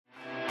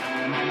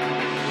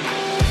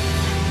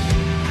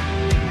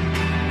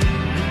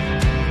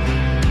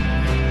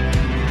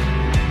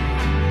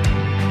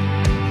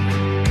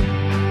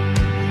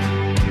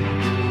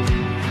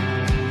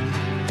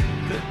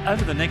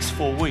Over the next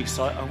 4 weeks,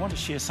 I want to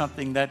share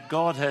something that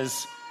God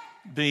has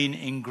been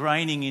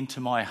ingraining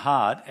into my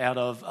heart out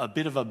of a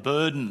bit of a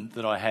burden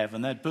that I have.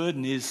 And that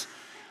burden is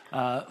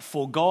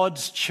for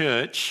God's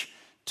church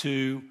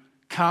to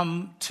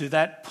come to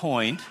that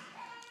point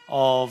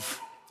of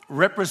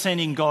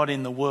representing God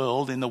in the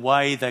world in the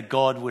way that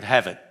God would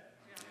have it.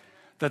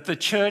 That the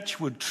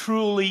church would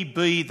truly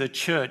be the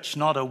church,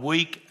 not a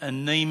weak,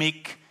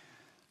 anemic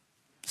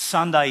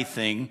Sunday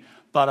thing,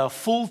 but a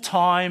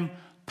full-time,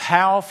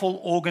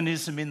 powerful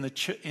organism in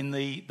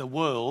the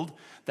world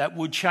that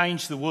would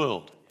change the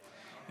world.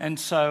 And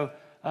so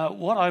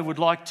what I would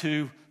like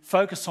to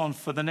focus on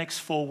for the next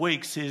 4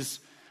 weeks is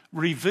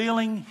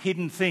revealing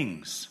hidden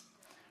things.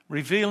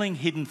 Revealing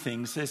hidden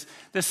things.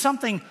 There's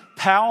something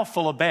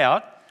powerful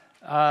about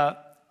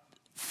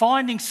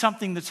finding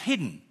something that's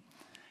hidden.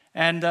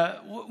 And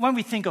when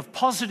we think of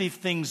positive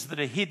things that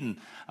are hidden,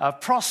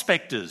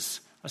 prospectors.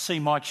 I see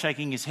Mike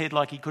shaking his head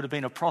like he could have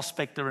been a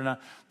prospector in a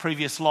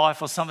previous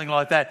life or something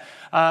like that.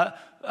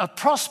 A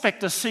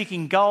prospector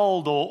seeking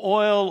gold or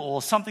oil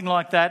or something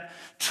like that.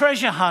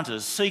 Treasure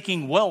hunters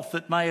seeking wealth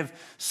that may have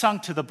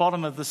sunk to the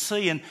bottom of the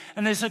sea. And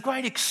there's a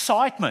great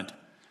excitement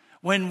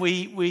when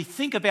we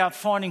think about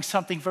finding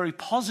something very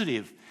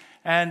positive.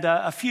 And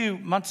a few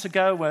months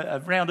ago,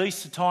 around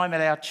Easter time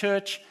at our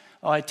church,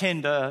 I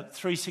attend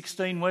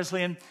 316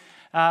 Wesleyan,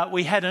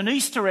 we had an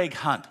Easter egg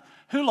hunt.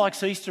 Who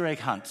likes Easter egg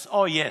hunts?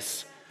 Oh,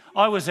 yes.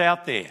 I was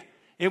out there.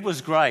 It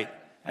was great.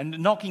 And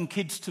knocking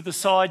kids to the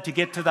side to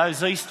get to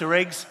those Easter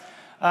eggs.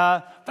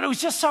 But it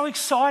was just so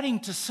exciting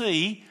to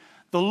see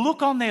the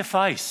look on their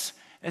face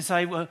as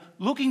they were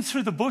looking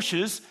through the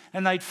bushes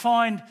and they'd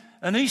find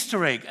an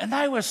Easter egg. And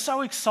they were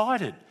so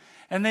excited.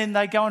 And then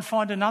they go and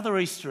find another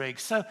Easter egg.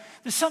 So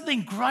there's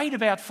something great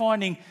about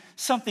finding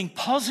something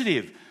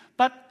positive.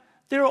 But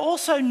there are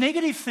also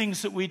negative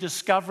things that we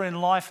discover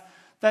in life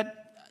that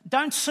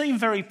don't seem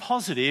very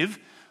positive,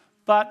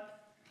 but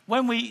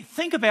when we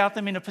think about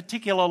them in a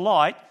particular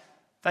light,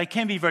 they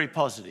can be very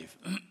positive.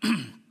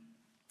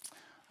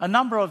 A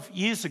number of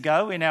years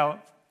ago in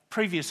our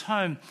previous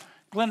home,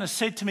 Glenna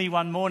said to me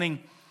one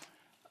morning,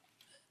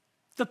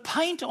 the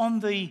paint on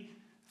the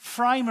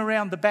frame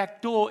around the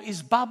back door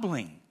is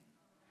bubbling.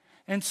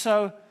 And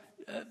so,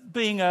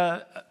 being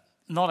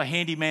not a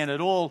handyman at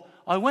all,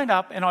 I went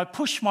up and I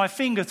pushed my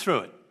finger through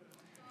it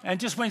and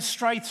just went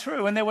straight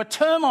through, and there were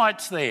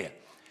termites there.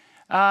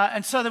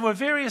 And so there were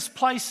various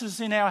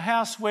places in our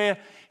house where,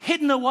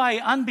 hidden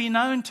away,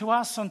 unbeknown to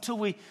us until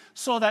we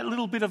saw that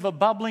little bit of a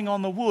bubbling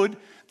on the wood,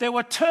 there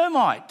were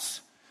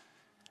termites.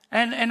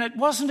 And it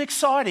wasn't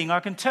exciting,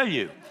 I can tell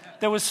you.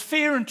 There was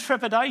fear and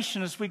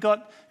trepidation as we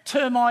got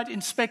termite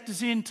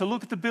inspectors in to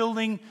look at the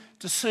building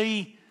to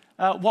see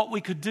what we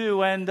could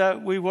do,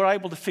 and we were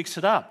able to fix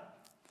it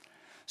up.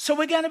 So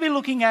we're going to be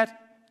looking at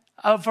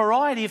a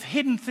variety of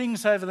hidden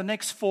things over the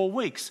next 4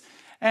 weeks.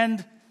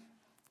 And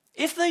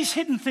if these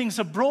hidden things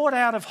are brought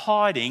out of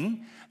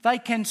hiding, they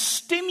can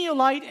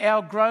stimulate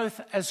our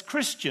growth as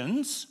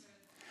Christians,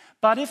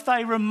 but if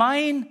they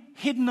remain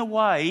hidden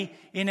away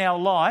in our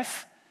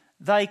life,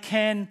 they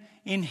can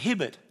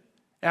inhibit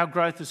our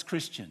growth as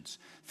Christians.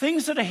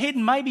 Things that are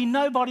hidden maybe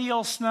nobody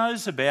else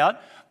knows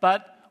about,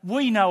 but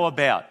we know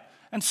about.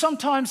 And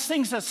sometimes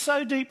things are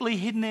so deeply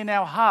hidden in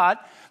our heart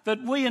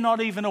that we are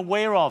not even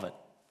aware of it.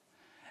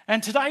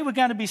 And today we're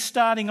going to be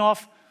starting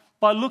off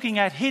by looking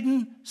at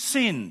hidden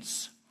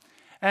sins.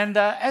 And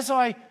as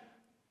I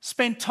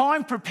spent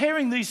time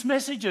preparing these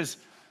messages,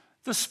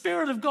 the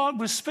Spirit of God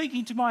was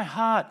speaking to my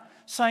heart,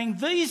 saying,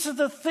 these are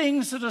the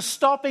things that are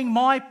stopping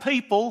my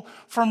people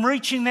from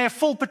reaching their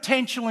full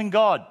potential in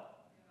God.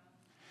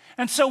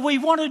 And so we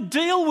want to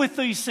deal with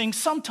these things.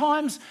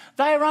 Sometimes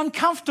they are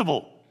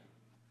uncomfortable,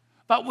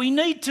 but we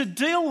need to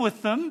deal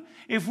with them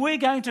if we're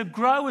going to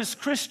grow as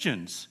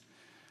Christians.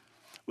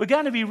 We're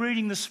going to be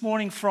reading this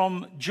morning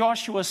from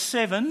Joshua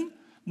 7,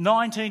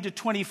 19 to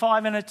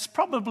 25, and it's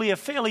probably a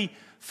fairly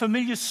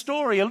familiar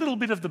story. A little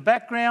bit of the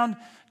background: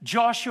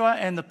 Joshua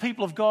and the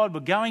people of God were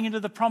going into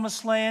the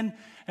promised land,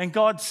 and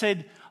God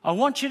said, I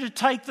want you to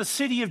take the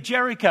city of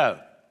Jericho.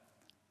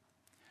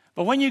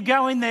 But when you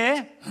go in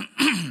there,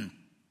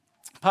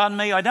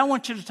 I don't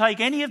want you to take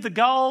any of the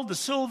gold, the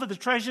silver, the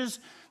treasures.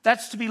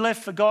 That's to be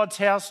left for God's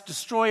house.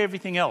 Destroy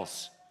everything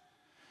else.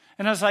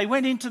 And as they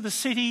went into the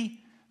city,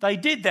 they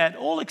did that,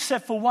 all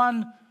except for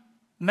one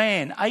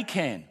man,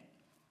 Achan,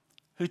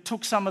 who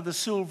took some of the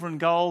silver and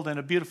gold and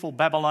a beautiful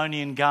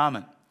Babylonian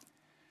garment.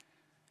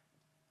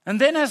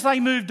 And then as they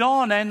moved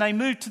on and they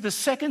moved to the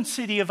second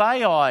city of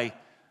Ai,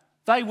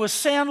 they were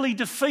soundly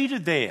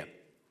defeated there.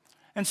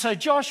 And so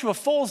Joshua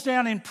falls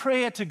down in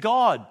prayer to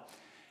God.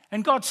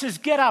 And God says,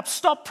 get up,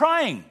 stop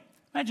praying.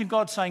 Imagine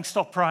God saying,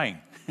 stop praying.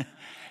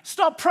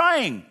 Stop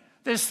praying.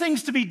 There's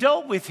things to be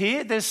dealt with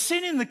here. There's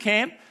sin in the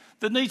camp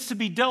that needs to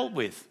be dealt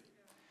with.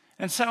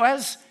 And so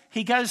as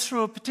he goes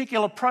through a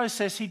particular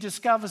process. He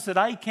discovers that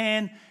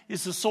Achan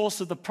is the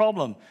source of the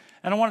problem.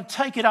 And I want to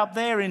take it up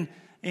there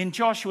in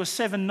Joshua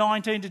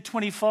 7:19 to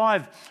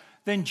 25.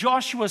 Then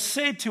Joshua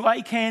said to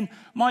Achan,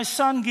 "My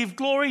son, give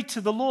glory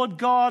to the Lord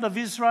God of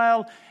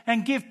Israel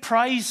and give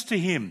praise to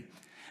him.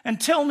 And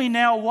tell me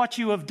now what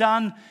you have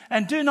done,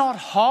 and do not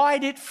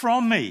hide it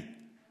from me."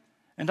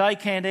 And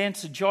Achan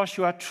answered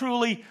Joshua,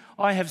 "Truly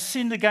I have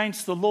sinned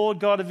against the Lord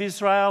God of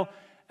Israel,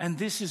 and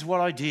this is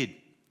what I did.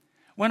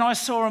 When I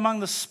saw among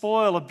the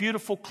spoil a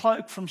beautiful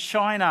cloak from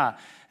Shinar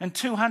and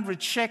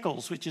 200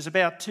 shekels, which is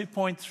about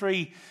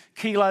 2.3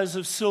 kilos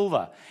of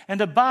silver,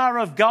 and a bar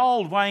of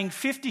gold weighing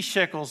 50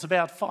 shekels,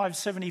 about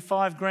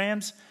 575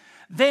 grams,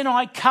 then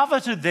I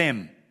coveted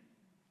them,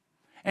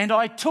 and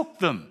I took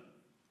them.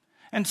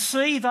 And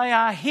see, they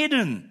are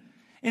hidden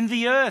in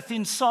the earth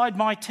inside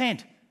my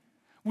tent,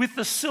 with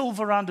the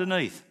silver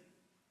underneath."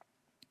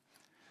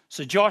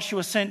 So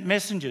Joshua sent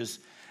messengers,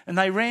 and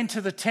they ran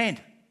to the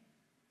tent.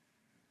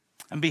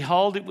 And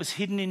behold, it was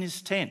hidden in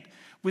his tent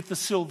with the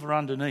silver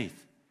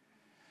underneath.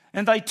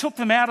 And they took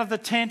them out of the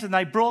tent, and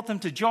they brought them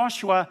to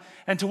Joshua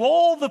and to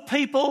all the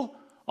people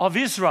of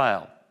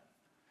Israel.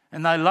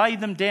 And they laid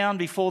them down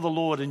before the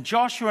Lord. And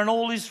Joshua and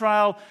all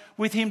Israel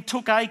with him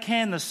took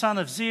Achan the son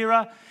of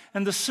Zerah,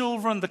 and the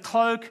silver and the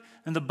cloak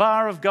and the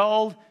bar of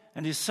gold,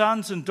 and his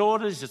sons and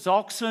daughters, his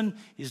oxen,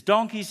 his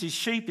donkeys, his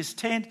sheep, his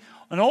tent,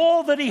 and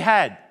all that he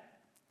had.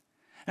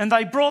 And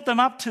they brought them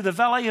up to the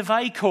valley of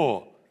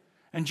Achor.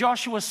 And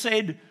Joshua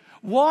said,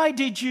 "Why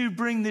did you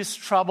bring this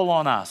trouble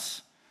on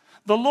us?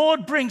 The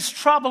Lord brings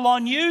trouble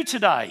on you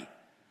today."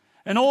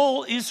 And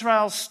all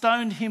Israel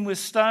stoned him with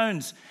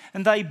stones,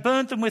 and they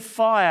burnt them with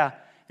fire,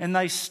 and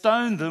they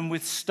stoned them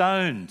with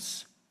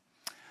stones.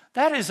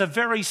 That is a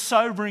very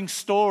sobering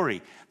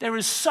story. There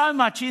is so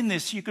much in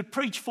this. You could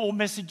preach 4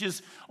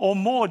 messages or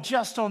more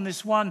just on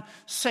this one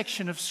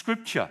section of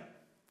Scripture.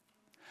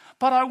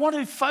 But I want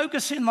to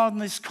focus in on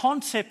this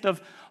concept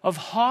of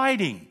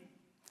hiding.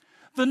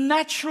 The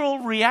natural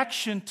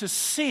reaction to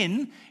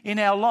sin in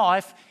our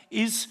life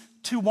is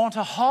to want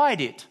to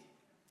hide it.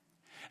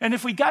 And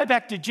if we go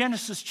back to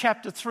Genesis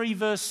chapter 3,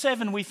 verse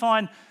 7, we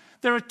find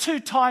there are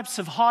 2 types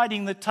of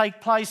hiding that take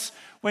place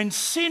when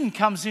sin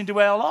comes into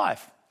our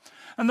life.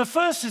 And the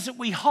first is that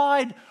we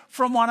hide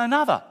from one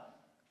another.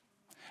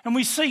 And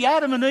we see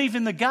Adam and Eve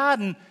in the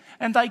garden,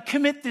 and they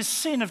commit this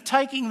sin of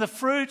taking the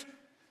fruit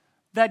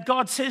that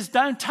God says,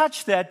 "Don't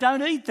touch that,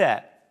 don't eat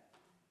that."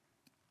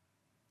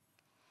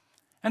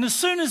 And as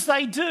soon as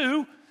they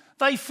do,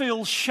 they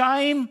feel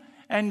shame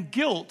and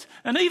guilt.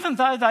 And even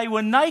though they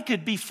were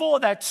naked before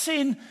that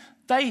sin,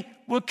 they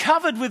were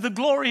covered with the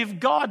glory of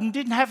God and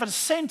didn't have a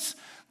sense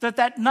that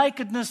that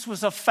nakedness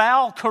was a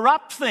foul,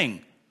 corrupt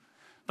thing.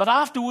 But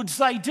afterwards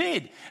they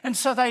did. And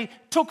so they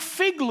took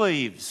fig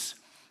leaves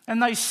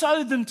and they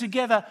sewed them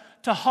together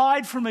to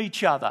hide from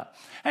each other.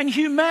 And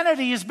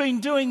humanity has been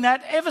doing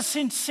that ever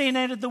since sin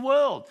entered the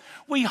world.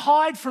 We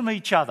hide from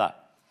each other.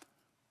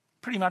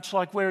 Pretty much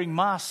like wearing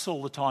masks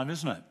all the time,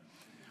 isn't it?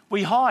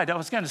 We hide. I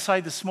was going to say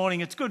this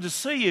morning, it's good to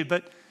see you,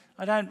 but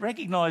I don't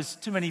recognise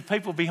too many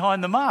people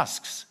behind the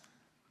masks.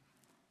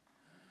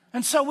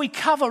 And so we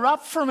cover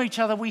up from each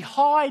other. We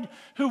hide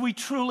who we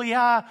truly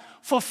are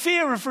for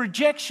fear of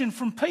rejection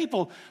from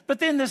people. But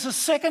then there's a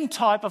second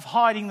type of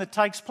hiding that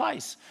takes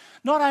place.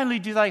 Not only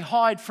do they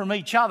hide from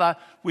each other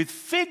with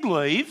fig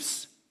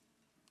leaves,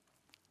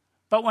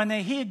 but when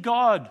they hear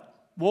God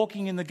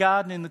walking in the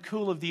garden in the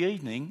cool of the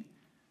evening,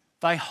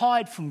 they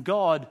hide from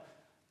God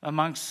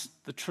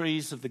amongst the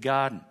trees of the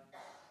garden.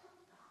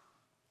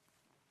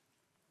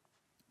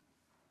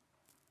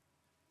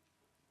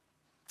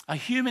 A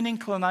human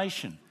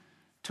inclination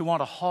to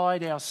want to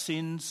hide our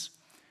sins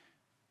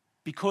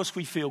because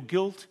we feel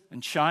guilt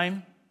and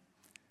shame.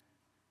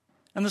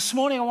 And this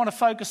morning I want to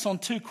focus on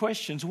 2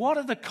 questions. What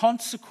are the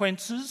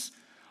consequences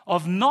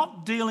of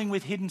not dealing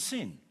with hidden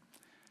sin?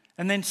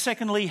 And then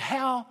secondly,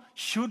 how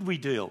should we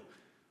deal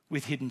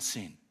with hidden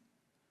sin?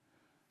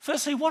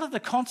 Firstly, what are the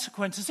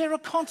consequences? There are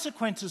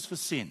consequences for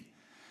sin.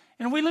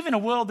 And we live in a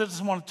world that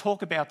doesn't want to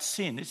talk about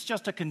sin. It's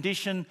just a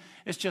condition,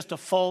 it's just a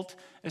fault,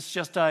 it's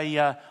just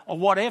a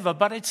whatever,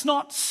 but it's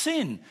not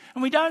sin.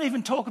 And we don't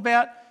even talk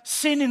about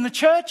sin in the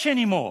church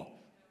anymore.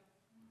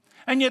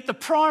 And yet the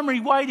primary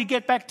way to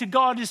get back to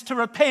God is to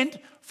repent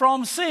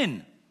from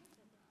sin.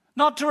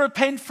 Not to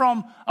repent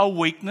from a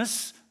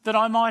weakness that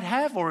I might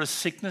have or a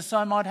sickness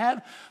I might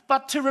have,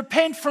 but to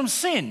repent from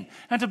sin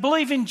and to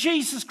believe in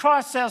Jesus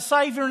Christ, our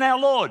Saviour and our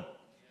Lord.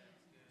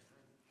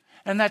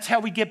 And that's how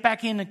we get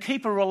back in and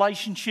keep a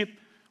relationship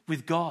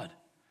with God.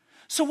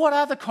 So what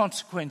are the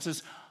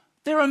consequences?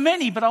 There are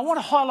many, but I want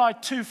to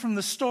highlight 2 from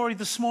the story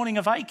this morning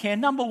of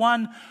Achan. Number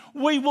 1,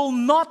 we will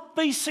not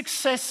be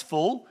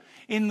successful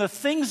in the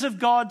things of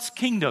God's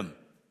kingdom.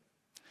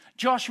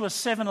 Joshua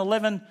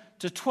 7:11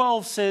 to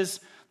 12 says,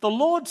 "The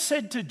Lord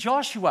said to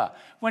Joshua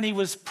when he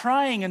was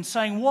praying and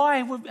saying, 'Why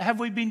have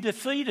we been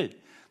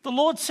defeated?' The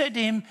Lord said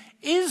to him,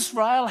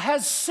 'Israel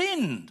has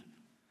sinned.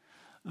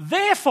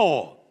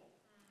 Therefore,'"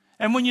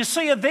 and when you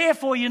see a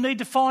therefore, you need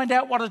to find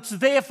out what it's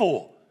there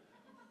for.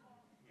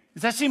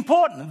 That's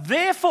important.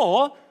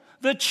 Therefore,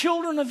 the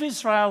children of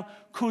Israel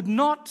could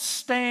not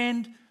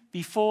stand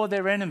before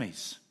their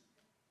enemies.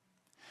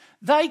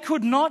 They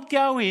could not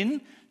go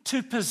in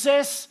to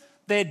possess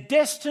their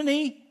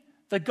destiny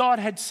that God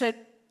had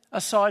set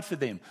aside for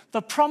them.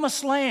 The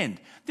promised land.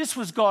 This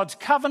was God's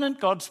covenant,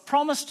 God's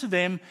promise to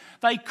them.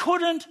 They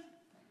couldn't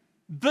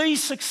be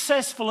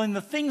successful in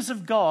the things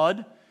of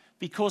God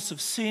because of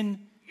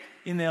sin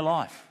in their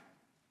life.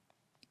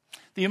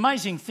 The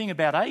amazing thing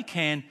about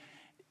Achan,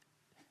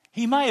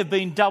 he may have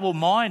been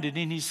double-minded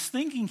in his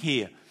thinking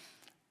here.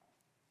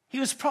 He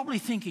was probably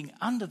thinking,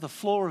 under the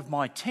floor of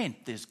my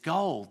tent, there's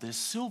gold, there's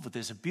silver,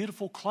 there's a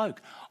beautiful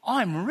cloak.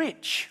 I'm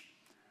rich.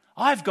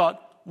 I've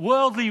got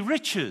worldly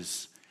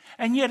riches.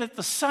 And yet at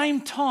the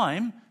same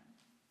time,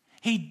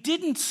 he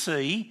didn't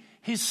see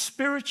his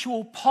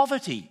spiritual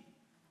poverty.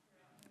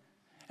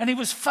 And he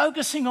was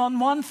focusing on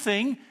one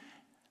thing,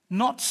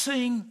 not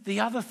seeing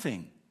the other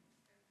thing.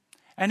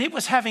 And it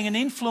was having an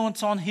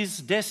influence on his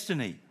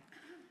destiny.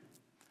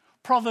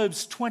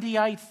 Proverbs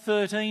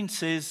 28:13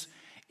 says,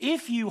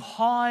 if you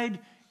hide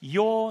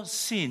your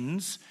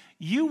sins,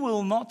 you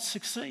will not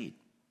succeed.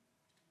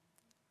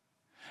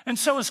 And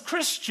so as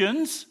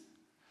Christians,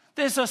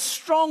 there's a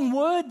strong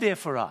word there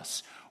for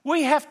us.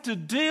 We have to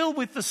deal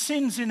with the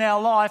sins in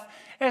our life,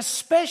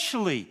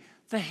 especially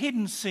the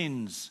hidden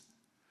sins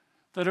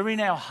that are in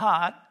our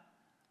heart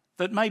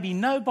that maybe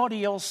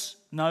nobody else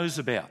knows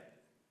about.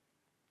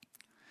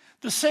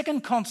 The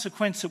second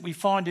consequence that we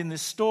find in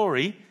this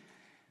story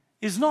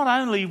is not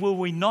only will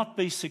we not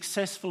be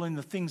successful in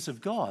the things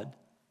of God,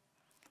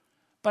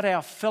 but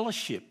our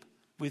fellowship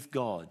with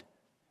God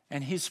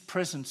and His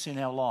presence in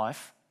our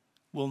life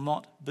will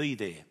not be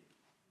there.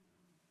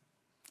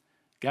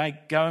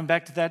 Going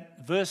back to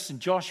that verse in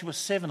Joshua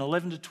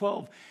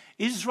 7:11-12,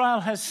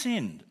 Israel has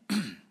sinned.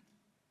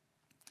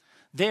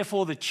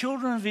 Therefore the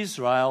children of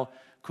Israel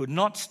could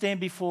not stand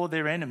before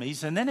their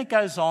enemies. And then it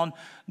goes on,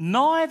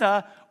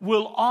 neither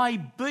will I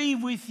be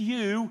with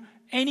you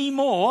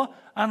anymore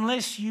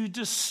unless you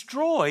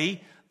destroy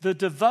the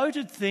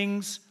devoted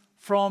things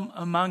from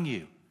among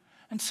you.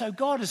 And so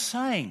God is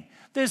saying,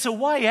 there's a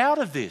way out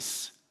of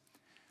this.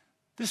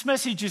 This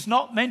message is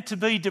not meant to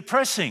be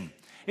depressing.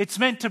 It's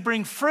meant to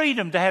bring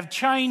freedom, to have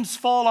chains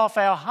fall off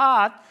our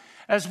heart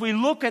as we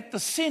look at the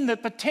sin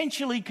that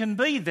potentially can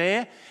be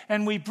there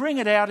and we bring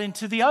it out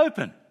into the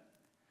open.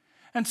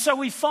 And so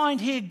we find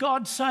here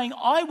God saying,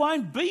 I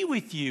won't be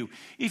with you.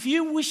 If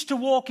you wish to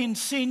walk in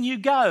sin, you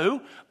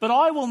go, but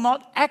I will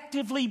not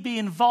actively be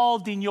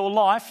involved in your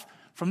life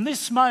from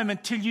this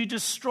moment till you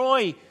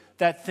destroy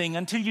that thing,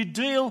 until you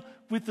deal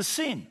with the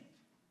sin.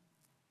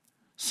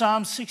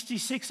 Psalm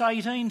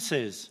 66:18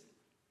 says,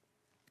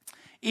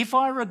 if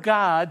I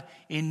regard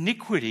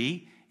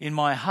iniquity in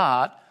my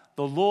heart,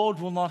 the Lord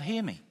will not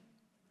hear me.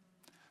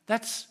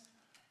 That's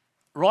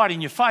right in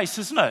your face,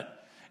 isn't it?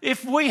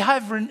 If we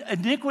have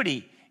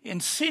iniquity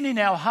and sin in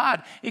our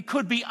heart, it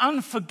could be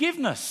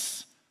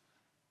unforgiveness.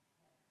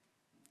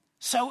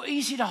 So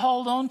easy to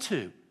hold on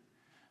to.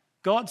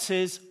 God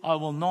says, I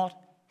will not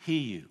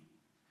hear you.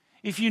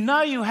 If you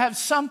know you have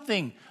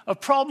something, a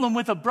problem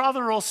with a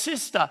brother or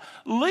sister,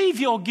 leave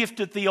your gift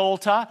at the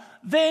altar,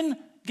 then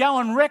go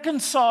and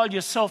reconcile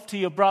yourself to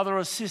your brother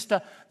or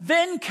sister,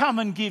 then come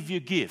and give your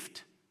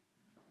gift.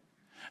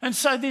 And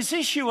so this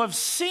issue of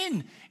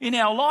sin in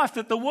our life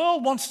that the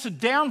world wants to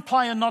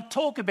downplay and not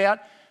talk about,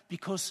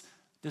 because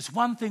there's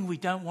one thing we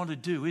don't want to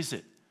do, is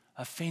it?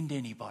 Offend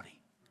anybody.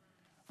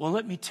 Well,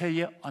 let me tell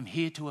you, I'm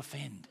here to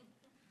offend.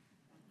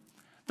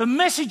 The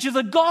message of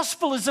the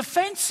gospel is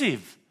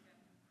offensive.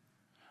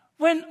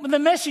 When the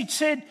message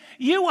said,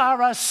 you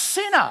are a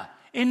sinner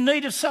in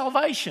need of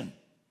salvation,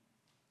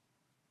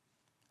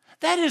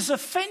 that is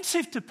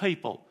offensive to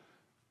people.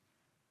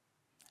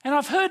 And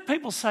I've heard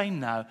people say,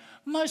 no,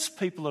 most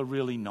people are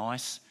really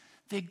nice.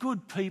 They're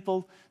good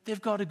people.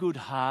 They've got a good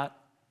heart.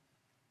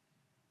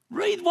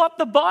 Read what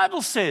the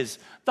Bible says.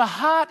 The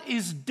heart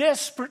is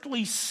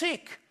desperately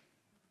sick.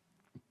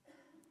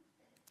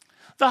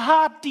 The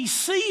heart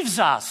deceives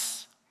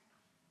us.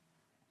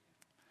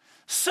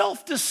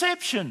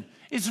 Self-deception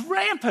is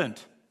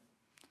rampant.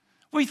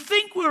 We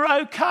think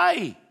we're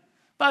okay,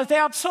 both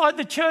outside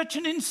the church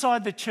and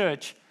inside the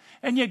church.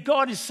 And yet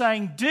God is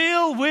saying,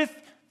 deal with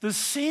the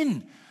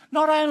sin.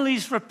 Not only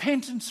is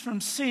repentance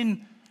from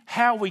sin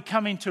how we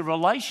come into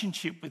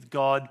relationship with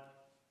God,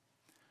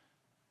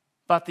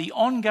 but the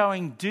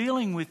ongoing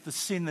dealing with the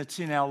sin that's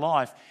in our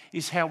life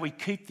is how we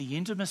keep the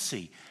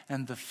intimacy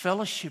and the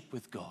fellowship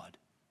with God.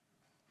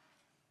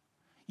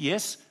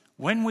 Yes,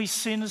 when we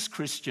sin as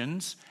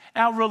Christians,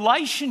 our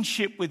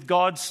relationship with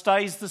God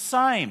stays the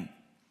same,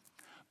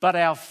 but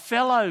our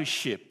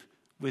fellowship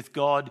with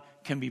God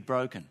can be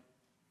broken.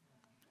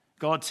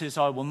 God says,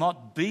 I will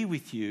not be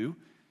with you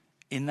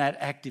in that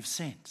active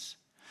sense.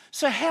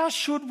 So how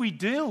should we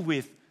deal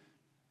with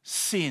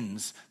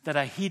sins that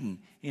are hidden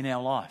in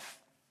our life?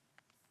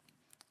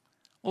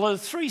 Well, there are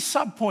 3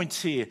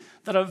 subpoints here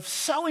that are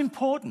so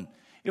important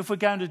if we're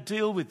going to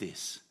deal with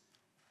this.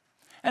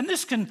 And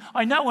this can,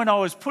 I know when I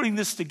was putting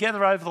this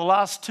together over the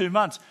last 2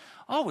 months,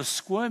 I was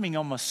squirming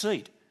on my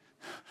seat.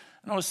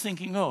 And I was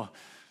thinking, oh,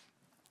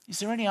 is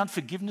there any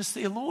unforgiveness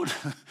there, Lord?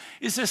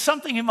 Is there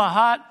something in my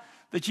heart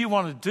that you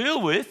want to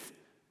deal with?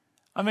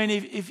 I mean,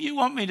 if you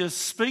want me to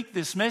speak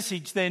this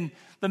message, then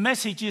the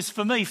message is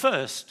for me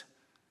first.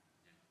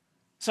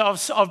 So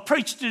I've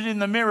preached it in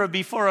the mirror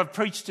before I've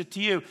preached it to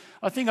you.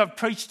 I think I've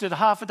preached it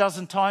half a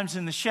dozen times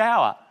in the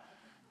shower.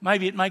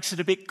 Maybe it makes it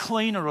a bit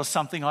cleaner or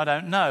something, I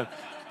don't know.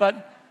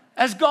 But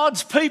as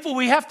God's people,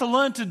 we have to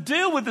learn to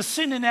deal with the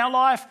sin in our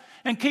life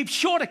and keep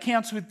short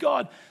accounts with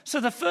God.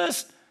 So the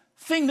first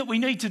thing that we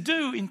need to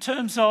do in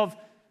terms of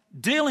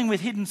dealing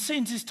with hidden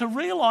sins is to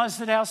realise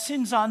that our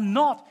sins are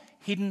not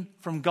hidden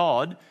from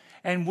God,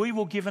 and we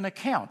will give an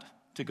account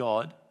to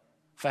God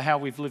for how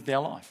we've lived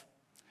our life.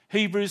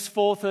 Hebrews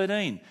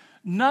 4:13,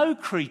 no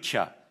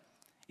creature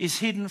is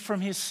hidden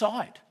from his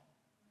sight.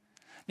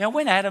 Now,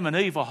 when Adam and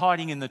Eve were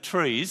hiding in the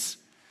trees,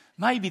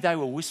 maybe they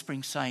were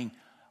whispering, saying,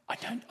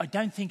 I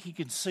don't think he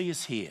can see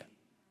us here.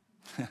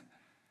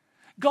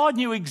 God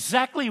knew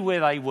exactly where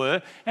they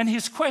were, and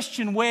his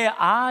question, where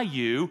are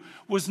you,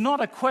 was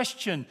not a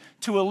question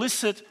to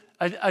elicit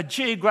a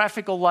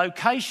geographical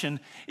location.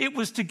 It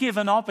was to give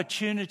an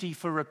opportunity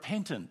for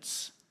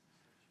repentance,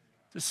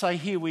 to say,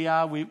 here we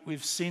are,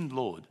 we've sinned,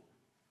 Lord.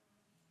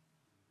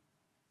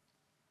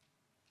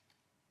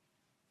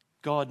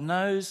 God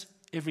knows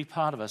every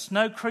part of us.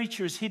 No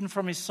creature is hidden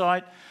from his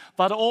sight,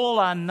 but all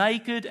are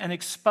naked and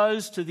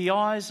exposed to the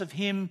eyes of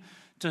him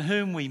to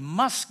whom we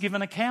must give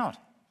an account.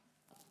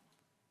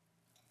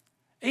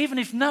 Even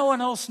if no one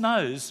else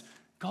knows,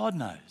 God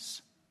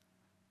knows.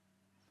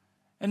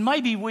 And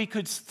maybe we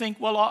could think,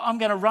 well, I'm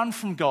going to run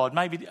from God.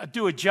 Maybe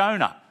do a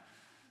Jonah.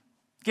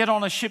 Get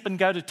on a ship and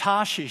go to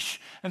Tarshish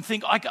and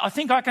think, I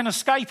think I can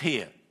escape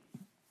here.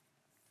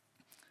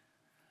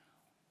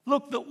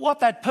 Look,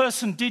 what that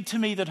person did to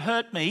me that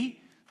hurt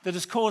me, that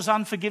has caused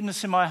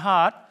unforgiveness in my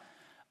heart,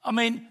 I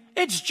mean,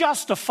 it's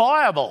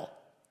justifiable.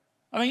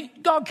 I mean,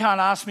 God can't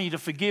ask me to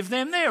forgive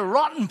them. They're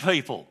rotten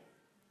people.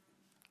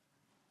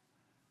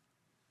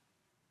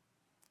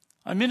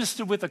 I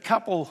ministered with a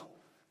couple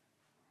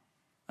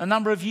a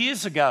number of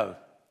years ago,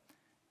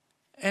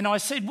 and I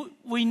said,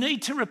 we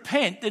need to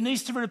repent. There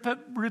needs to be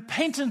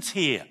repentance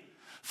here,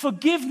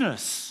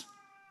 forgiveness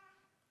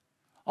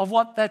of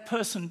what that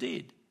person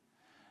did.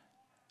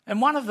 And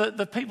one of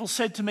the people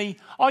said to me,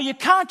 oh, you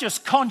can't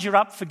just conjure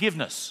up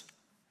forgiveness.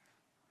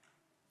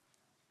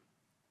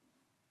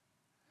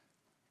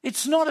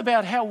 It's not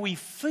about how we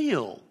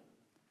feel.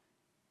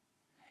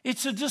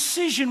 It's a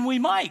decision we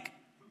make.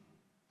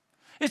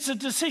 It's a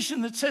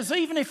decision that says,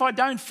 even if I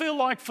don't feel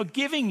like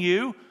forgiving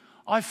you,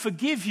 I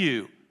forgive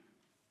you.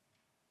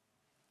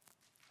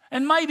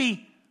 And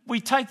maybe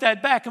we take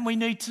that back and we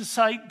need to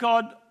say,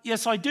 God,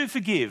 yes, I do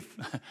forgive.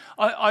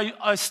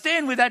 I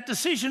stand with that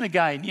decision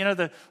again. You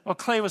know, what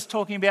Claire was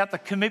talking about, the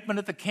commitment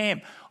at the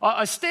camp.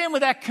 I stand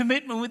with that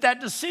commitment, with that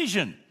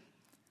decision.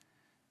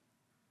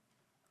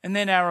 And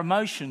then our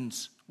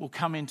emotions will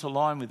come into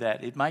line with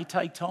that. It may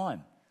take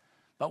time.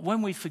 But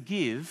when we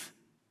forgive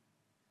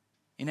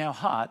in our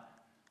heart,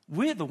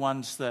 we're the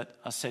ones that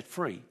are set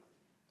free.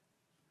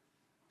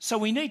 So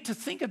we need to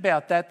think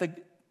about that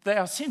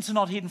our sins are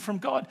not hidden from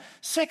God.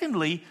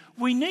 Secondly,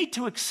 we need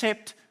to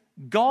accept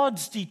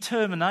God's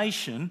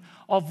determination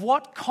of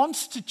what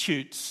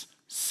constitutes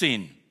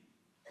sin.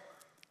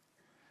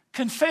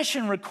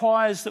 Confession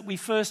requires that we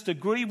first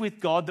agree with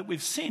God that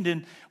we've sinned.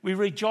 And we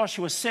read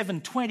Joshua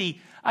 7:20,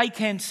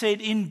 Achan said,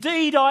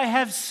 indeed I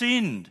have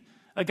sinned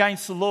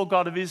against the Lord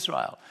God of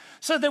Israel.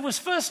 So there was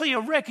firstly a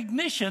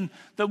recognition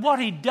that what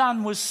he'd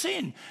done was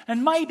sin.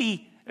 And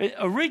maybe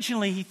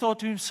originally he thought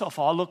to himself,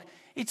 oh look,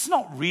 it's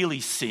not really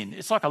sin.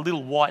 It's like a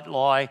little white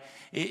lie.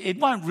 It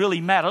won't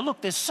really matter.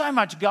 Look, there's so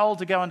much gold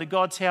to go into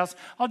God's house.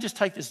 I'll just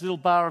take this little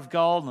bar of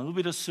gold and a little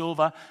bit of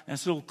silver and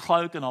this little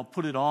cloak and I'll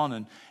put it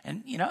on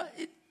and you know,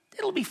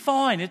 it'll be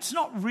fine. It's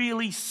not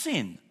really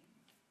sin.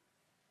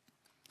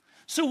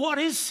 So what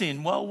is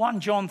sin? Well, 1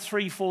 John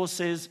 3:4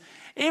 says,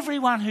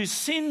 everyone who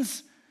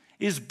sins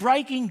is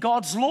breaking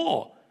God's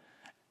law,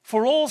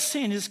 for all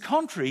sin is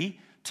contrary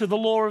to the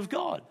law of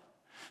God.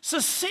 So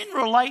sin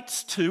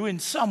relates to, in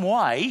some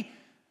way,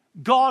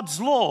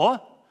 God's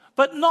law,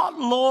 but not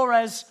law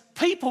as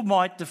people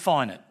might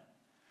define it.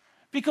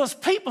 Because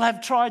people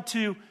have tried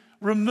to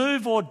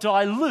remove or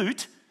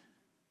dilute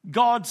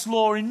God's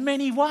law in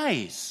many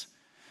ways.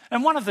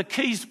 And one of the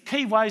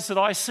key ways that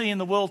I see in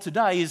the world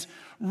today is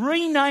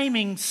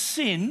renaming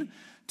sin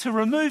to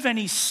remove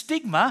any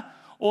stigma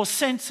or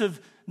sense of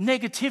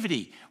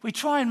negativity. We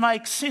try and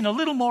make sin a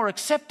little more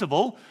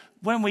acceptable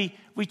when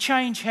we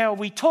change how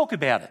we talk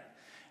about it.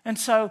 And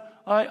so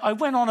I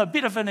went on a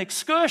bit of an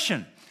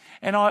excursion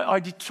and I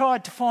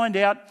tried to find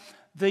out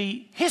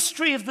the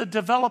history of the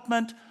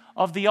development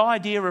of the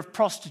idea of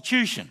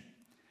prostitution.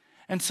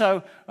 And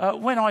so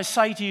when I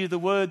say to you the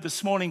word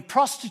this morning,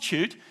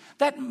 prostitute,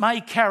 that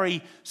may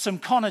carry some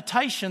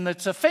connotation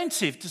that's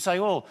offensive to say,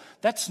 oh,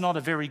 that's not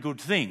a very good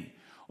thing.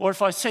 Or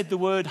if I said the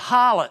word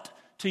harlot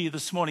to you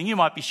this morning, you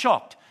might be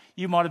shocked.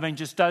 You might have been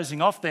just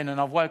dozing off then and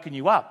I've woken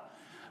you up.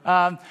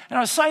 And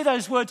I say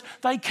those words,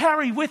 they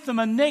carry with them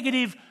a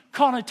negative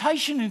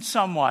connotation in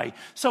some way.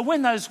 So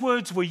when those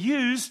words were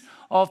used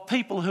of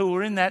people who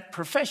were in that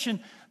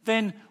profession,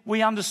 then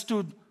we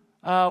understood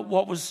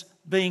what was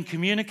being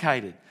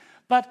communicated.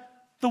 But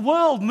the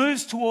world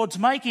moves towards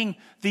making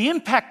the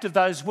impact of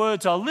those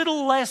words a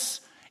little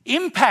less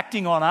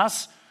impacting on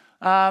us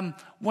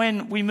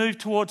when we move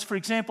towards, for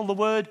example, the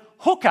word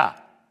hooker.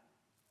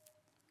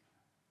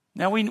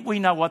 Now, we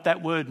know what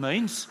that word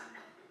means.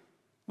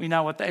 We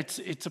know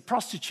it's a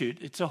prostitute,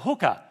 it's a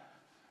hooker.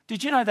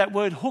 Did you know that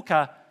word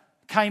hooker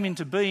came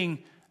into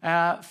being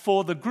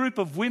for the group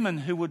of women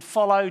who would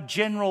follow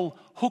General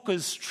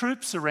Hooker's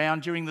troops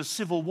around during the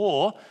Civil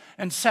War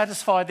and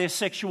satisfy their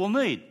sexual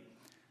need?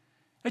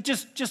 It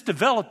just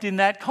developed in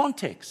that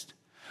context.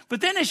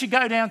 But then as you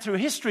go down through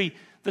history,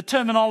 the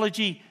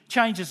terminology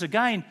changes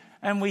again,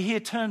 and we hear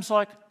terms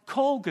like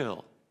call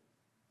girl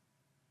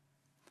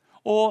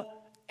or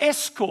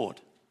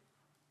escort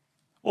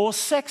or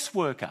sex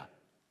worker.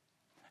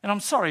 And I'm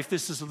sorry if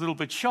this is a little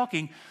bit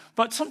shocking,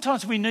 but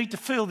sometimes we need to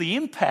feel the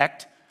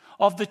impact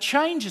of the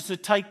changes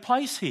that take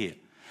place here.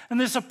 And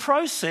there's a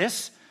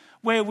process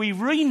where we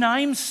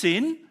rename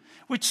sin,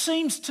 which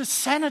seems to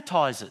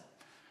sanitize it.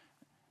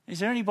 Is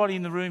there anybody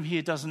in the room here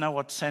who doesn't know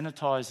what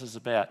sanitizer is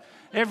about?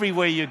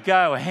 Everywhere you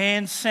go,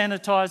 hand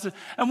sanitizer.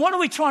 And what are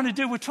we trying to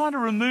do? We're trying to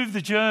remove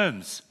the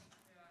germs.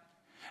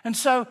 And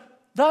so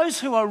those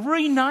who are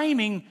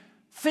renaming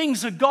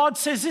things that God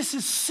says this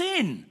is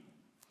sin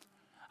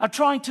are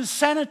trying to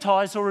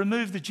sanitize or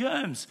remove the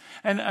germs.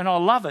 And I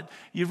love it.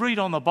 You read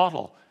on the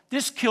bottle,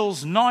 this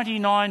kills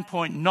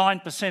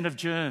 99.9% of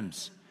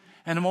germs.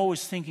 And I'm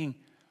always thinking,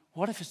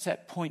 what if it's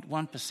that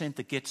 0.1%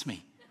 that gets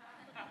me?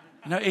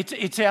 No,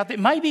 it's out there.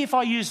 Maybe if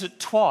I use it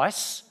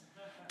twice,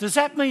 does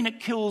that mean it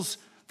kills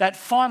that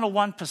final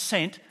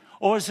 1%,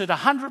 or is it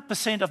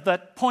 100% of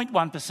that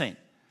 0.1%?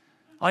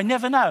 I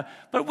never know.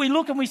 But we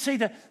look and we see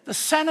the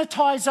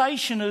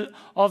sanitization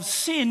of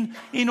sin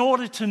in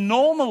order to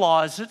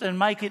normalise it and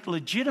make it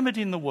legitimate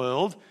in the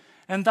world,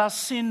 and thus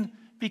sin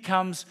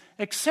becomes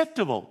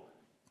acceptable.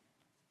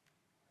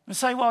 And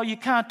say, well, you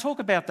can't talk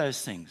about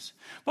those things.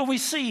 But we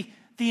see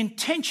the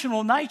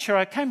intentional nature.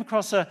 I came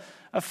across a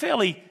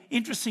fairly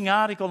interesting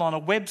article on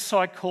a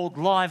website called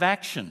Live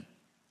Action.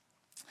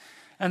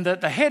 And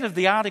the head of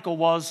the article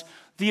was,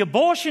 the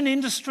abortion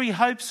industry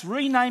hopes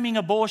renaming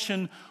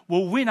abortion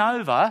will win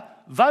over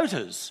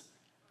voters.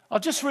 I'll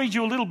just read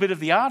you a little bit of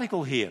the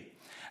article here.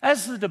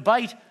 As the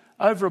debate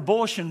over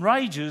abortion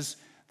rages,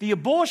 the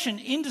abortion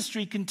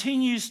industry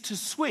continues to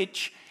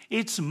switch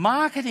its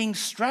marketing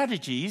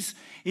strategies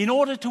in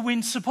order to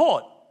win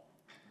support.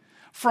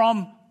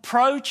 From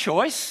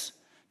pro-choice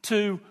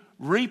to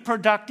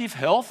reproductive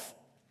health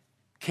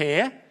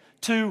care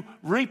to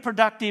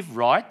reproductive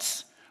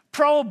rights,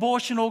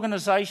 pro-abortion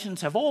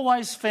organisations have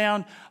always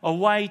found a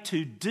way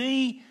to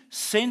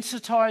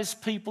desensitise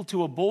people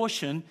to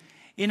abortion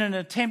in an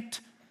attempt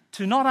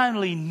to not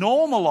only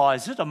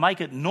normalise it or make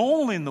it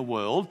normal in the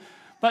world,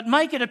 but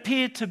make it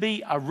appear to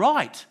be a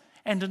right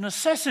and a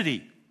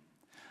necessity.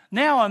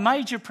 Now a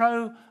major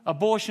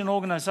pro-abortion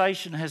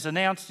organisation has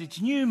announced its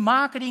new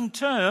marketing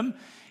term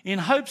in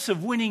hopes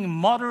of winning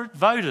moderate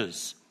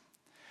voters.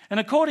 And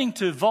according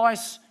to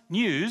Vice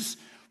News,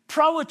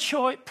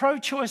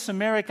 Pro-Choice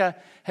America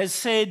has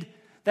said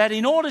that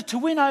in order to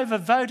win over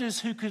voters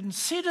who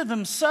consider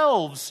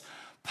themselves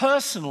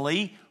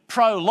personally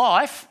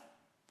pro-life,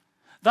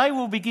 they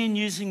will begin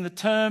using the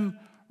term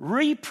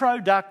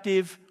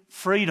reproductive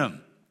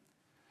freedom.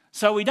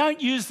 So we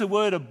don't use the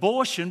word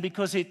abortion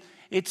because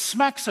it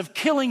smacks of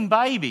killing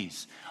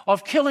babies,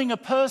 of killing a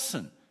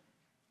person.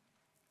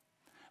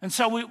 And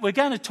so we're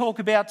going to talk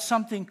about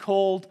something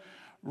called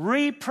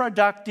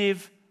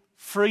reproductive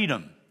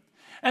freedom.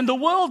 And the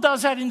world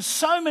does that in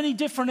so many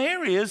different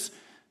areas,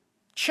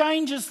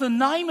 changes the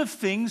name of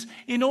things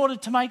in order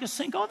to make us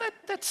think, oh,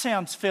 that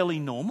sounds fairly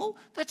normal.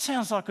 That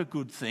sounds like a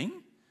good thing.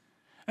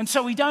 And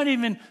so we don't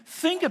even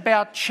think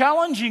about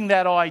challenging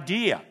that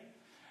idea.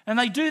 And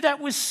they do that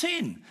with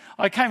sin.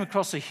 I came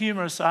across a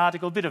humorous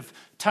article, a bit of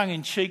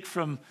tongue-in-cheek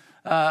from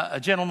a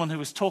gentleman who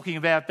was talking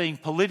about being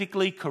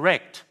politically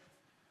correct.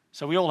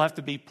 So we all have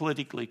to be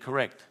politically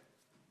correct.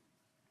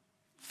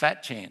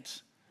 Fat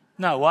chance.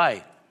 No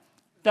way.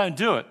 Don't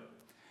do it.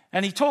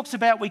 And he talks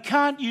about we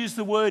can't use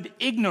the word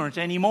ignorant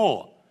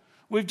anymore.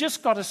 We've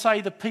just got to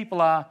say that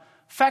people are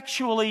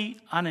factually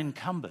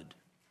unencumbered.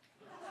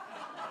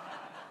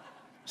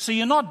 So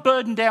you're not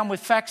burdened down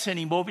with facts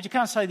anymore, but you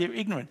can't say they're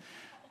ignorant.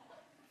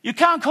 You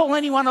can't call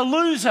anyone a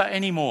loser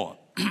anymore.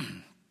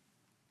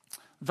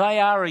 They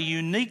are a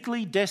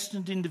uniquely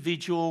destined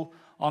individual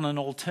on an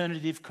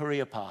alternative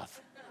career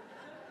path.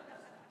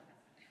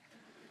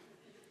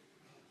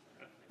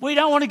 We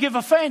don't want to give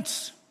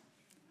offence.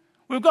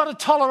 We've got to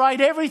tolerate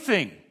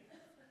everything.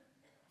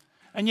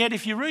 And yet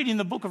if you read in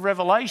the book of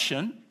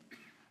Revelation,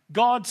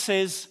 God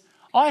says,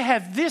 I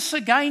have this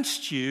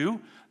against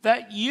you,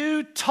 that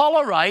you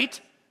tolerate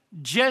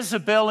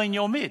Jezebel in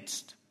your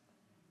midst.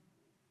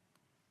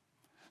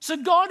 So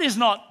God is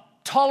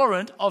not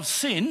tolerant of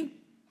sin,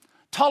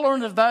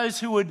 tolerant of those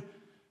who would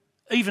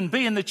even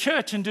be in the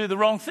church and do the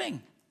wrong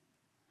thing.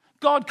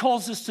 God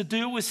calls us to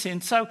deal with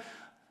sin. So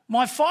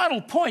my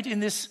final point in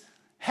this,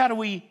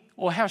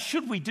 how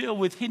should we deal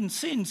with hidden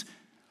sins?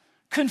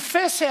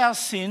 Confess our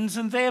sins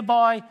and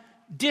thereby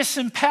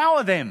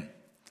disempower them.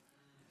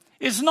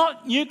 It's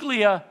not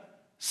nuclear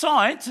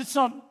science, it's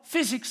not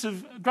physics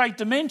of great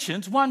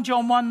dimensions. 1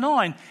 John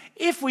 1:9.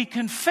 If we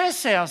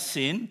confess our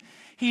sin,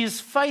 he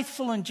is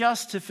faithful and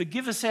just to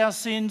forgive us our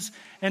sins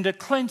and to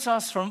cleanse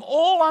us from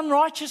all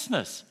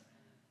unrighteousness.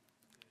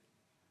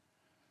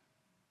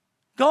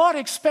 God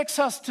expects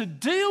us to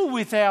deal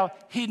with our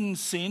hidden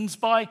sins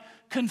by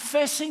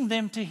confessing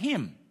them to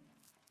him.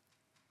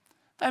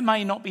 They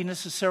may not be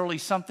necessarily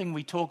something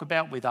we talk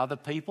about with other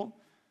people.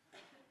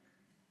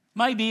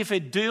 Maybe if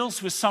it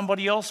deals with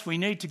somebody else, we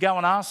need to go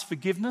and ask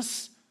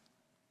forgiveness,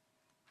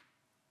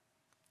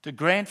 to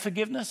grant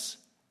forgiveness.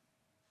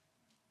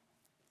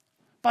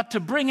 But to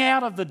bring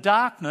out of the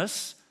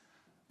darkness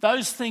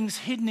those things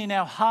hidden in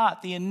our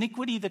heart, the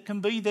iniquity that can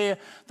be there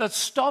that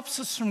stops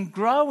us from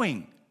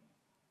growing.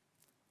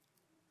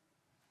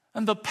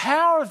 And the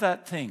power of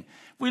that thing.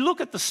 We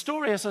look at the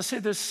story, as I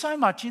said, there's so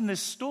much in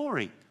this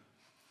story.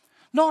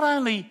 Not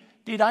only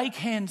did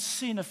Achan's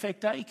sin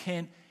affect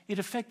Achan, it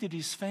affected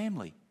his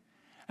family.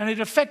 And it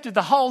affected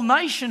the whole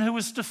nation who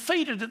was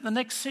defeated at the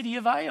next city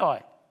of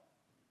Ai.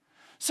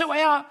 So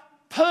our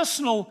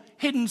personal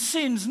hidden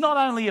sins not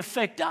only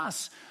affect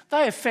us,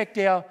 they affect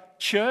our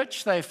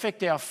church, they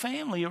affect our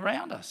family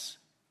around us.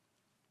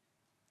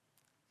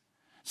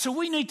 So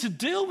we need to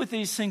deal with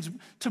these things,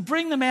 to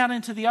bring them out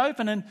into the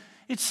open. And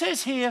it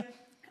says here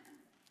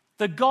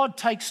that God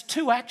takes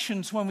two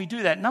actions when we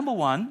do that. Number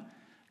one,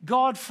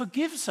 God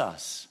forgives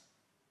us.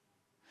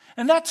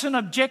 And that's an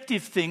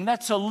objective thing.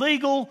 That's a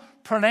legal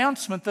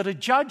pronouncement that a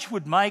judge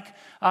would make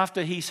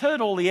after he's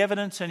heard all the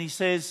evidence and he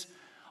says,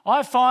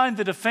 I find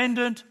the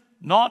defendant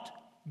not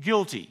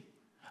guilty.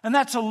 And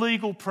that's a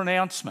legal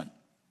pronouncement.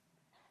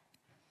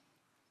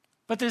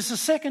 But there's a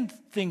second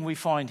thing we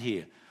find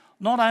here.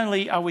 Not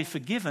only are we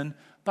forgiven,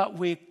 but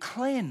we're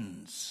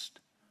cleansed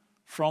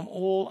from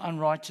all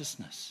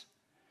unrighteousness.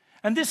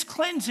 And this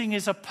cleansing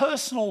is a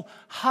personal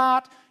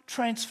heart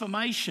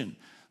transformation.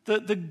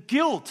 The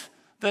guilt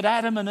that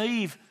Adam and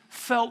Eve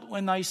felt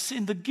when they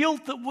sinned, the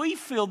guilt that we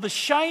feel, the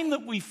shame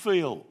that we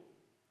feel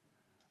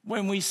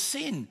when we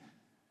sin,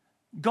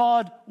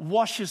 God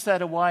washes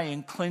that away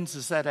and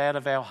cleanses that out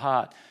of our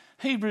heart.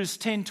 Hebrews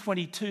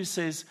 10:22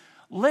 says,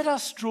 let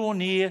us draw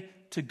near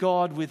to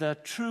God with a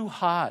true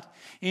heart,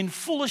 in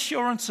full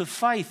assurance of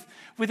faith,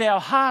 with our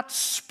hearts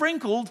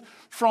sprinkled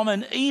from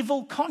an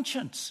evil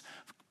conscience.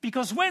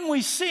 Because when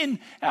we sin,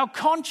 our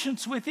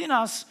conscience within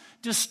us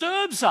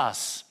disturbs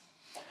us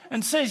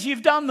and says,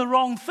 you've done the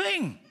wrong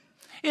thing.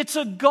 It's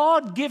a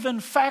God-given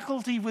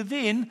faculty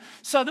within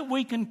so that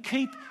we can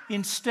keep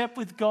in step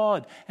with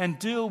God and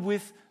deal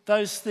with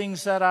those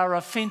things that are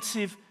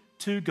offensive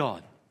to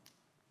God.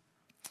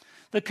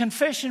 The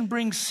confession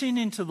brings sin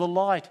into the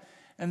light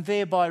and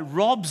thereby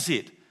robs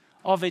it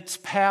of its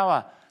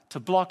power to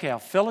block our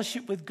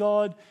fellowship with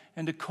God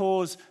and to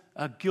cause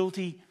a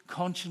guilty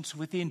conscience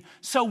within.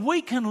 So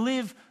we can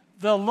live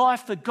the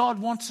life that God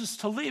wants us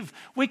to live.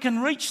 We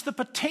can reach the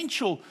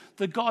potential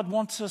that God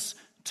wants us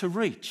to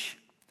reach.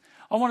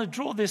 I want to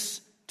draw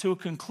this to a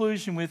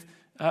conclusion with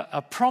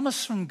a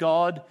promise from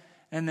God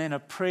and then a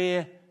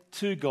prayer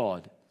to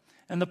God.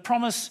 And the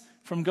promise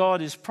from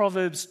God is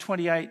Proverbs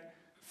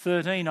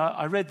 28:13.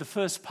 I read the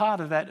first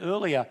part of that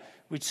earlier,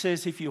 which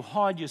says, if you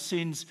hide your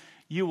sins,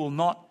 you will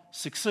not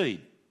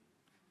succeed.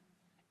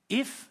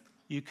 If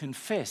you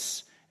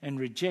confess and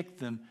reject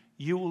them,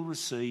 you will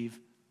receive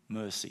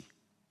mercy.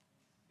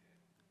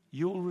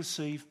 You will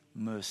receive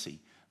mercy.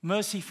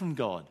 Mercy from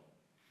God.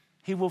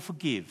 He will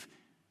forgive.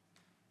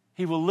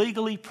 He will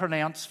legally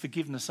pronounce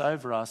forgiveness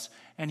over us,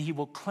 and he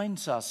will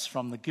cleanse us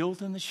from the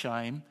guilt and the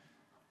shame.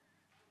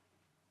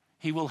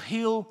 He will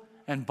heal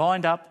and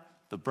bind up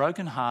the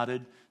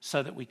brokenhearted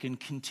so that we can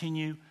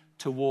continue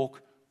to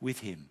walk with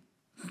him.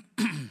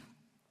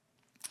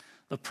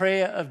 The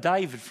prayer of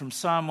David from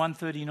Psalm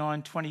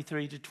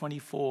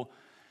 139:23-24.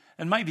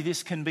 And maybe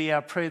this can be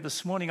our prayer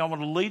this morning. I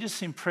want to lead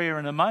us in prayer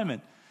in a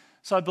moment.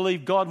 So I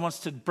believe God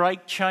wants to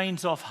break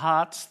chains off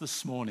hearts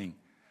this morning.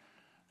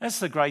 That's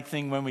the great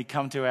thing when we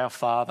come to our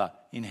Father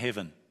in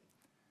heaven.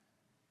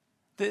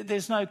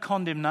 There's no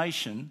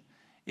condemnation.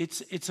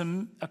 It's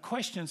a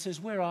question that says,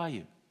 where are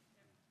you?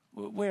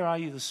 Where are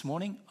you this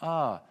morning?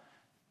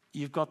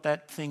 You've got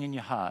that thing in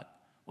your heart.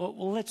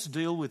 Well, let's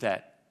deal with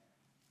that.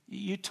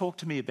 You talk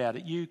to me about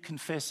it. You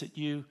confess it.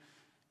 You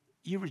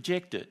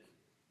reject it.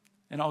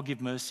 And I'll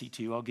give mercy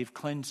to you. I'll give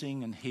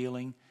cleansing and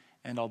healing,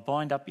 and I'll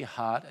bind up your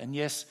heart. And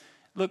yes,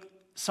 look,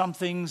 some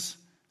things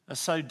are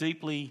so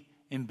deeply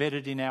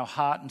embedded in our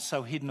heart and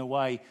so hidden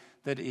away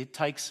that it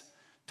takes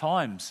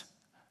times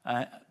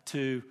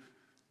to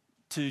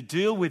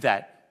deal with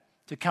that,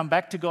 to come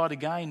back to God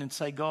again and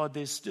say, God,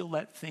 there's still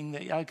that thing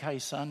that, okay,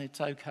 son,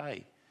 it's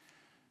okay.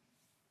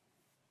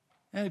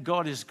 And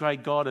God is a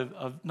great God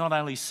of not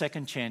only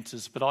second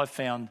chances, but I've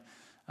found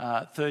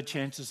third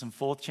chances and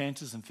fourth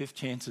chances and fifth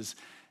chances.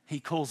 He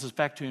calls us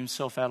back to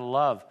himself out of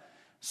love.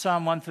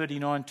 Psalm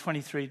 139,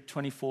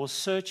 23-24,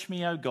 search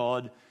me, O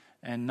God,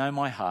 and know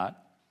my heart.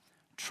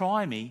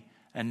 Try me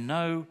and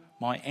know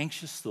my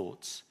anxious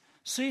thoughts.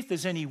 See if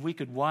there's any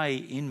wicked way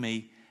in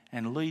me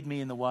and lead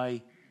me in the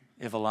way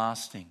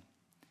everlasting.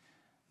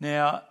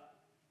 Now,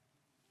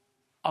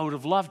 I would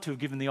have loved to have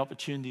given the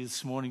opportunity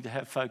this morning to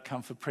have folk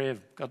come for prayer.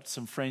 I've got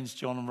some friends,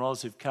 John and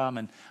Ros, who've come,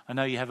 and I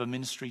know you have a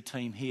ministry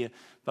team here,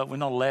 but we're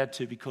not allowed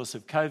to because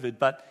of COVID.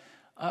 But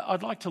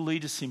I'd like to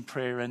lead us in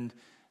prayer, and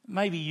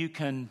maybe you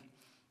can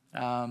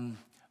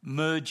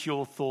merge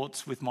your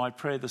thoughts with my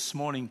prayer this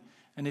morning.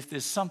 And if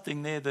there's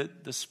something there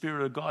that the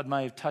Spirit of God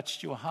may have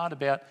touched your heart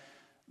about,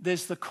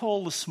 there's the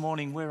call this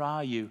morning, where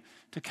are you,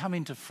 to come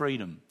into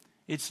freedom.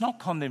 It's not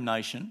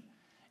condemnation.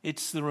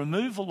 It's the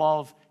removal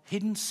of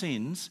hidden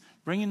sins,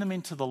 bringing them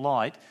into the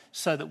light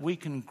so that we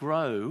can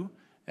grow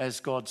as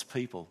God's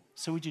people.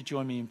 So would you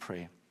join me in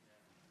prayer?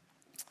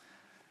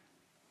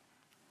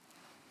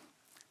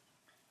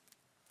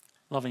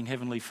 Loving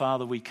Heavenly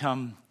Father, we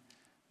come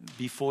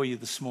before you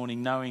this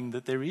morning knowing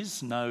that there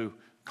is no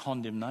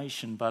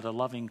condemnation but a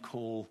loving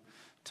call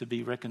to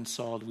be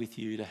reconciled with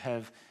you, to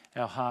have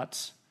our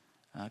hearts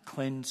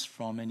cleansed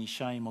from any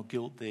shame or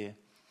guilt there,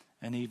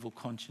 an evil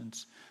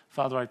conscience.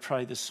 Father, I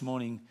pray this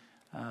morning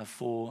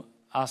for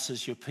us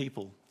as your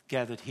people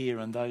gathered here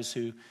and those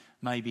who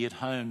may be at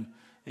home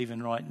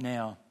even right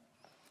now.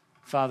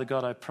 Father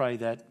God, I pray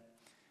that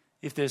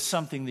if there's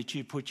something that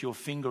you put your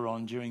finger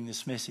on during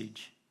this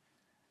message,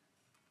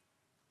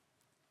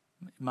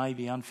 it may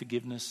be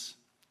unforgiveness,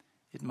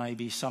 it may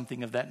be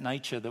something of that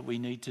nature that we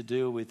need to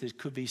deal with. It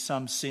could be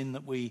some sin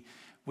that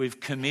we've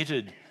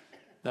committed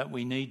that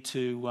we need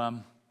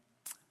to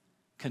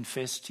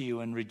confess to you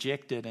and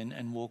reject it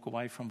and walk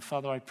away from.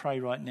 Father, I pray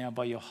right now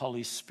by your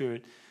Holy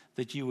Spirit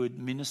that you would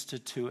minister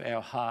to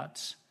our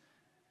hearts.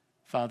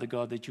 Father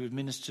God, that you would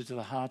minister to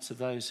the hearts of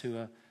those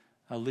who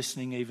are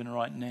listening even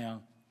right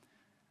now.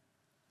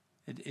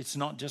 It's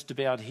not just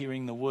about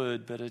hearing the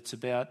word, but it's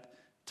about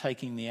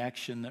taking the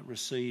action that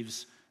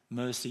receives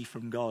mercy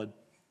from God.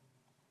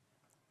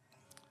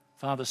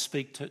 Father,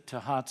 speak to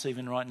hearts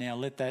even right now.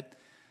 Let that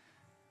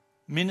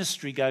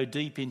ministry go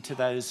deep into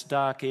those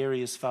dark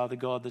areas, Father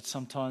God, that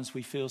sometimes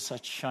we feel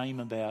such shame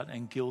about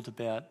and guilt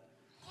about.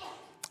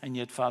 And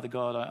yet, Father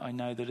God, I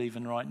know that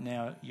even right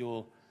now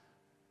your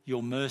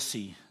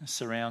mercy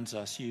surrounds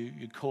us.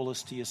 You call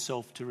us to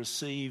yourself to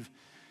receive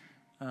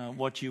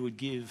what you would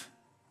give,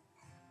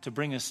 to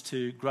bring us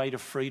to greater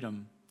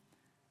freedom.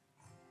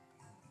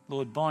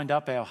 Lord, bind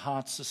up our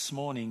hearts this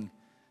morning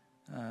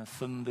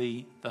from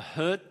the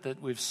hurt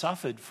that we've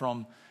suffered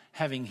from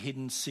having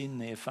hidden sin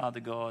there, Father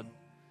God.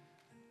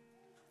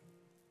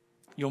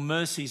 Your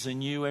mercies are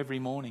new every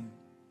morning.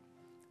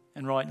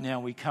 And right now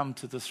we come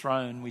to the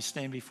throne, we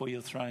stand before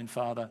your throne,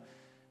 Father.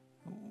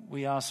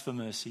 We ask for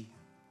mercy.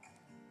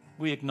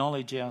 We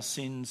acknowledge our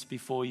sins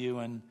before you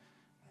and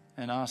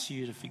ask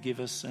you to forgive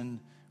us, and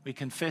we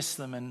confess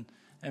them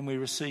and we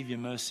receive your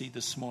mercy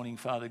this morning,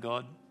 Father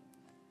God.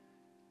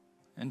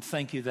 And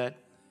thank you that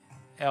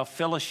our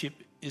fellowship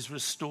is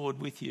restored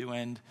with you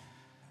and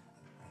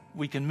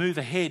we can move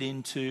ahead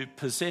into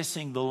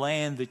possessing the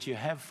land that you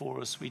have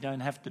for us. We don't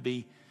have to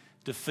be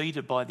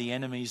defeated by the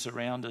enemies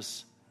around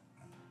us.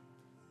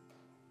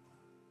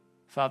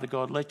 Father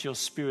God, let your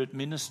Spirit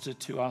minister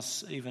to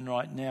us even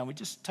right now. We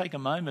just take a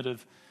moment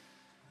of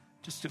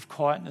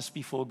quietness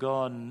before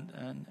God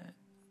and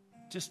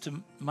just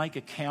to make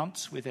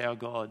accounts with our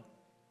God.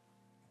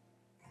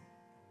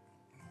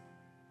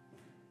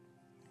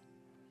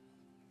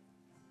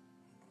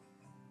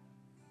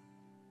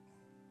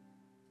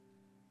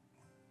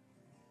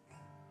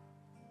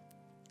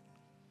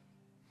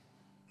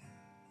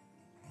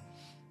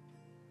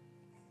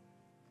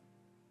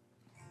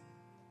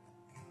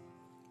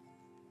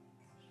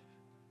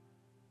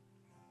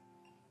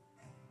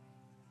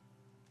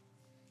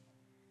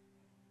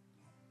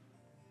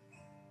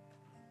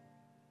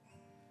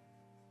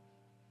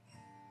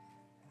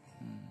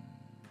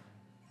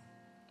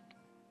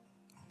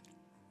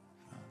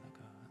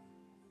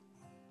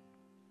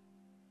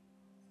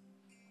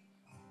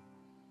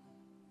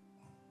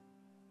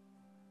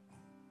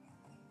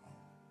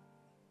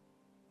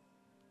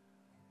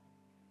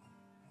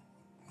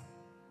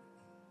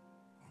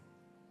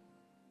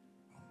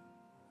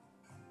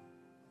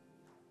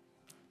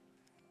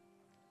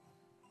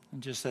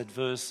 And just that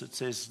verse that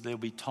says there'll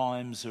be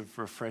times of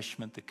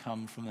refreshment that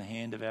come from the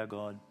hand of our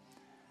God.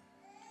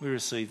 We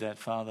receive that,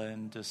 Father,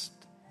 and just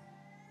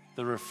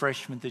the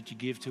refreshment that you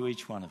give to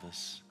each one of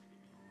us.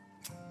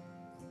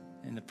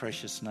 In the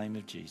precious name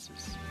of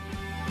Jesus.